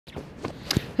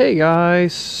Hey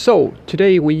guys, so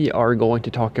today we are going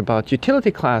to talk about utility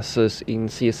classes in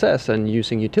CSS and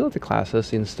using utility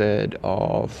classes instead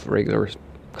of regular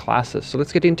classes. So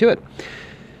let's get into it.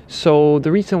 So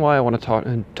the reason why I want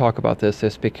to talk about this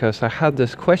is because I had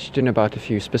this question about a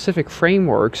few specific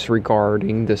frameworks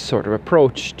regarding this sort of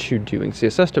approach to doing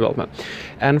CSS development.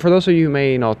 And for those of you who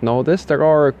may not know this, there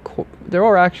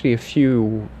are actually a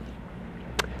few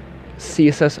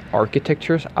CSS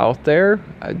architectures out there.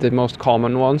 The most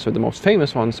common ones or the most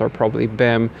famous ones are probably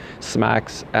BEM,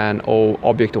 SMAX, and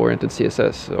Object-Oriented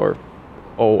CSS or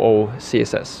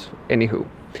OOCSS. Anywho,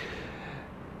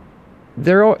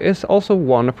 there is also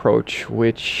one approach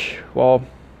which, well,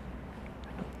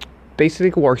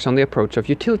 basically works on the approach of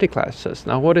utility classes.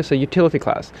 Now, what is a utility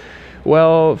class?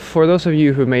 Well, for those of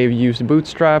you who may have used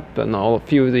Bootstrap and a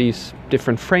few of these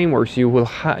different frameworks, you will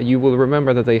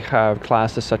remember that they have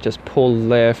classes such as pull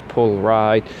left, pull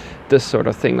right, this sort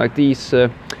of thing. Like these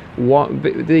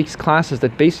classes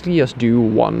that basically just do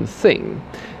one thing.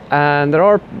 And there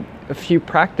are a few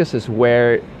practices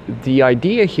where the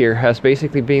idea here has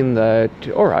basically been that,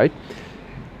 all right,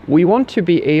 we want to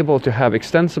be able to have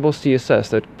extensible CSS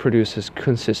that produces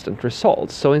consistent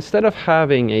results. So instead of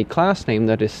having a class name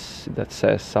that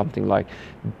says something like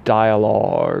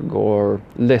dialog or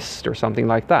list or something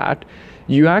like that,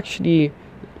 you actually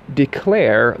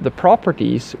declare the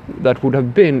properties that would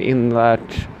have been in that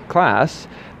class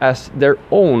as their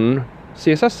own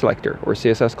CSS selector or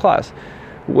CSS class,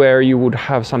 where you would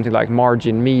have something like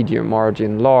margin medium,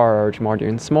 margin large,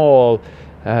 margin small,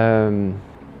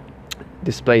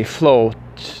 display float,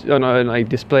 like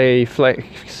display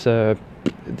flex,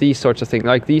 these sorts of things,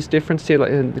 like these different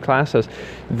classes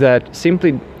that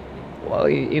simply, well,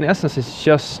 in essence, it's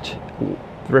just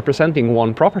representing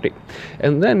one property.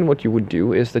 And then what you would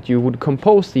do is that you would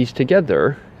compose these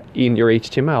together in your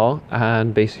HTML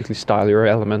and basically style your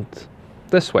element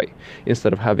this way.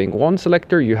 Instead of having one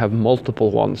selector, you have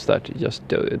multiple ones that just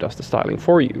does the styling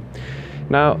for you.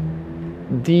 Now,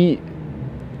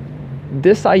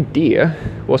 this idea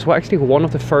was actually one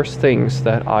of the first things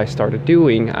that I started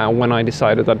doing when I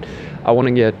decided that I want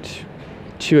to get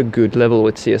to a good level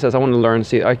with CSS. I want to learn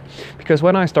because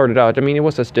when I started out, I mean, it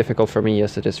was as difficult for me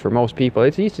as it is for most people.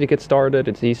 It's easy to get started,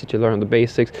 it's easy to learn the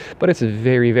basics, but it's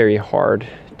very, very hard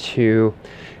to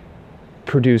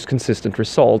produce consistent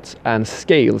results and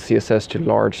scale CSS to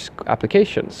large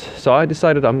applications. So I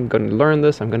decided I'm going to learn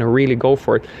this, I'm going to really go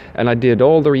for it, and I did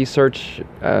all the research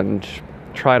and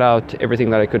tried out everything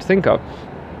that I could think of,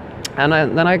 and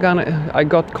then I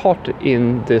got caught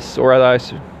in this, or I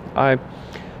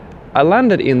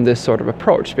landed in this sort of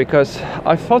approach because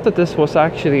I thought that this was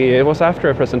actually, it was after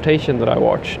a presentation that I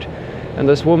watched, and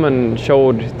this woman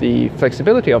showed the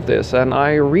flexibility of this, and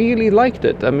I really liked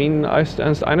it. I mean, I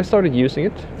started using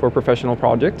it for professional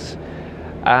projects,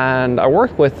 and I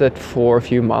worked with it for a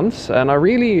few months, and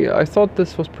I thought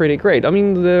this was pretty great. I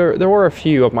mean, there were a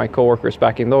few of my coworkers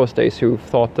back in those days who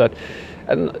thought that,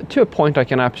 and to a point I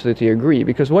can absolutely agree,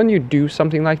 because when you do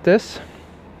something like this,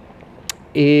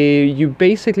 you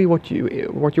basically what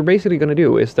you're basically going to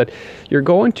do is that you're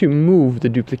going to move the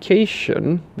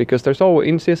duplication, because there's always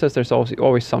in CSS there's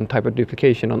always some type of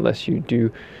duplication unless you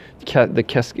do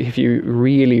if you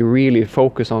really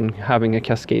focus on having a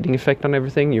cascading effect on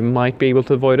everything, you might be able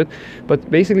to avoid it. But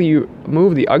basically you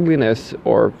move the ugliness,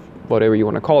 or whatever you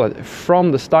want to call it,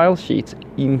 from the style sheets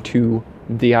into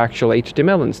the actual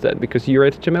HTML instead, because your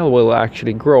HTML will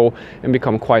actually grow and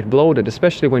become quite bloated,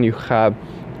 especially when you have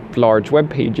large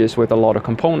web pages with a lot of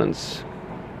components.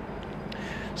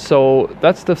 So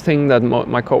that's the thing that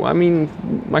my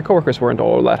coworkers weren't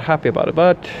all that happy about it,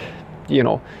 but you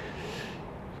know,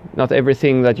 not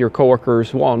everything that your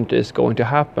coworkers want is going to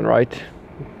happen, right?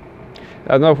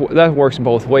 And that works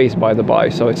both ways, by the by,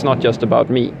 so it's not just about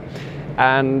me.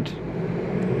 And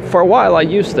for a while I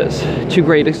used this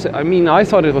I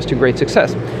thought it was to great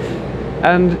success.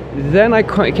 And then I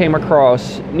came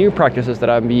across new practices that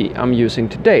I'm using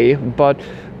today, but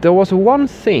there was one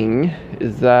thing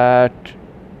that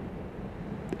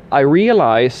I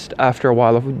realized after a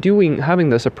while of having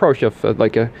this approach of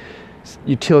like a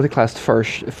utility class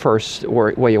first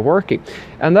way of working,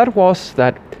 and that was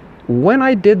that when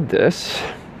I did this,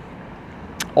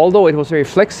 although it was very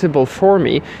flexible for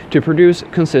me to produce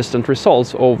consistent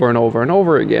results over and over and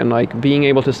over again, like being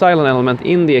able to style an element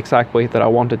in the exact way that I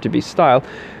wanted to be styled,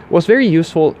 was very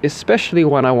useful, especially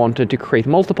when I wanted to create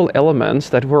multiple elements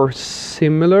that were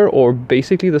similar or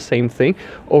basically the same thing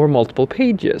over multiple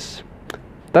pages.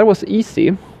 That was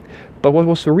easy, but what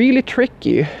was really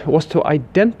tricky was to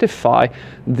identify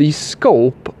the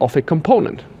scope of a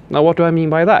component. Now, what do I mean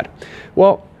by that?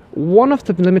 Well, one of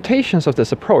the limitations of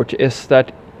this approach is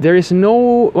that there is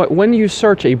no, when you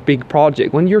search a big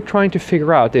project, when you're trying to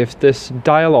figure out if this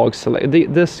dialogue,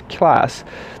 this class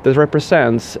that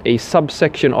represents a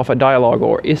subsection of a dialogue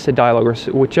or is a dialogue or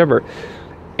whichever,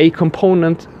 a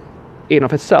component in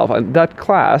of itself, and that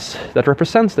class that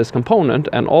represents this component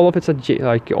and all of its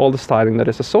like all the styling that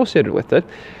is associated with it,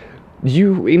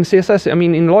 you in CSS, I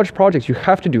mean in large projects, you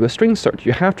have to do a string search.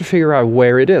 You have to figure out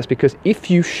where it is, because if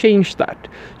you change that,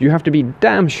 you have to be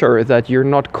damn sure that you're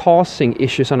not causing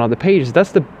issues on other pages.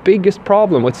 That's the biggest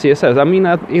problem with CSS. I mean,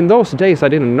 in those days I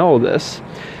didn't know this.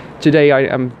 Today I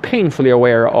am painfully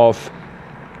aware of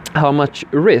how much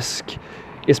risk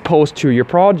is posed to your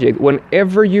project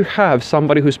whenever you have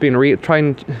somebody who's been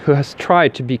who has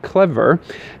tried to be clever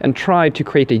and tried to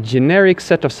create a generic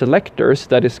set of selectors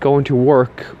that is going to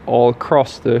work all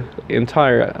across the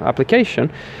entire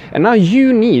application, and now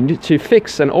you need to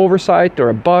fix an oversight or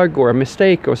a bug or a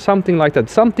mistake or something like that,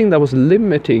 something that was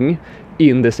limiting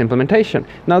in this implementation.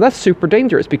 Now that's super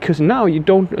dangerous, because now you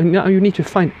need to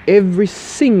find every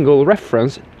single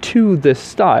reference to this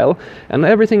style and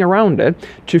everything around it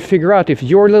to figure out if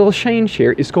your little change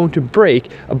here is going to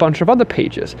break a bunch of other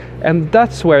pages. And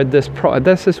that's where that's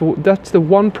the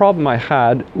one problem I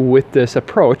had with this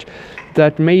approach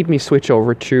that made me switch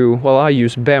over to, well, I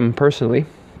use BEM personally,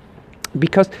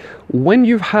 because when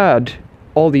you've had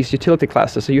all these utility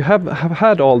classes, so you have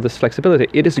had all this flexibility,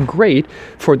 it is great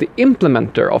for the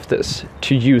implementer of this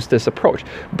to use this approach,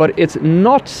 but it's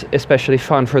not especially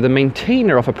fun for the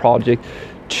maintainer of a project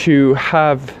to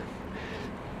have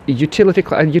a utility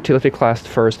class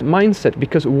first mindset,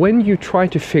 because when you try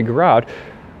to figure out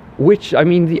which, I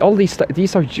mean, all these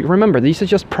are, remember, these are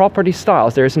just property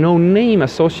styles. There's no name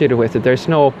associated with it. There's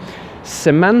no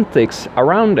semantics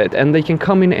around it, and they can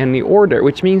come in any order,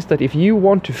 which means that if you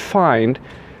want to find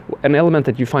an element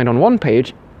that you find on one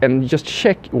page and just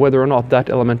check whether or not that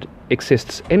element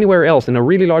exists anywhere else in a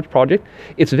really large project,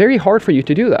 it's very hard for you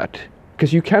to do that,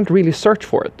 because you can't really search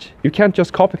for it. You can't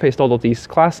just copy paste all of these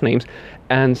class names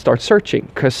and start searching,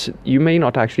 because you may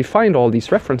not actually find all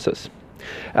these references.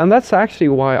 And that's actually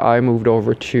why I moved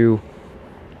over to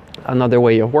another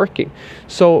way of working.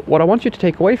 So what I want you to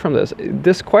take away from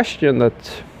this question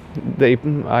that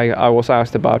I was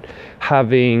asked about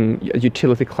having a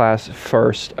utility class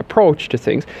first approach to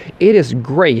things, it is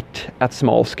great at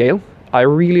small scale. I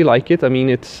really like it. I mean,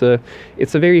 it's a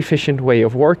very efficient way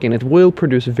of working. It will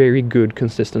produce very good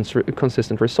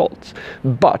consistent results.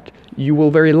 But you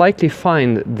will very likely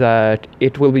find that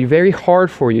it will be very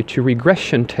hard for you to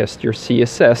regression test your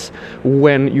CSS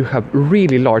when you have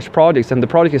really large projects, and the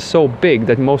project is so big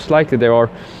that most likely there are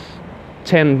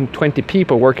 10, 20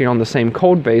 people working on the same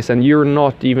code base, and you're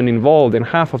not even involved in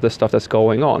half of the stuff that's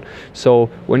going on. So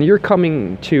when you're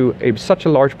coming to such a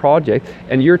large project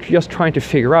and you're just trying to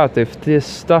figure out if this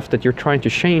stuff that you're trying to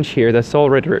change here that's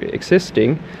already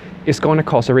existing is going to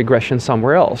cause a regression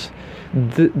somewhere else,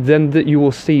 then you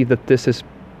will see that this is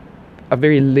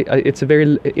in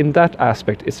that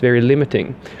aspect, it's very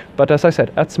limiting. But as I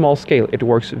said, at small scale, it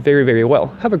works very, very well.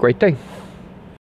 Have a great day.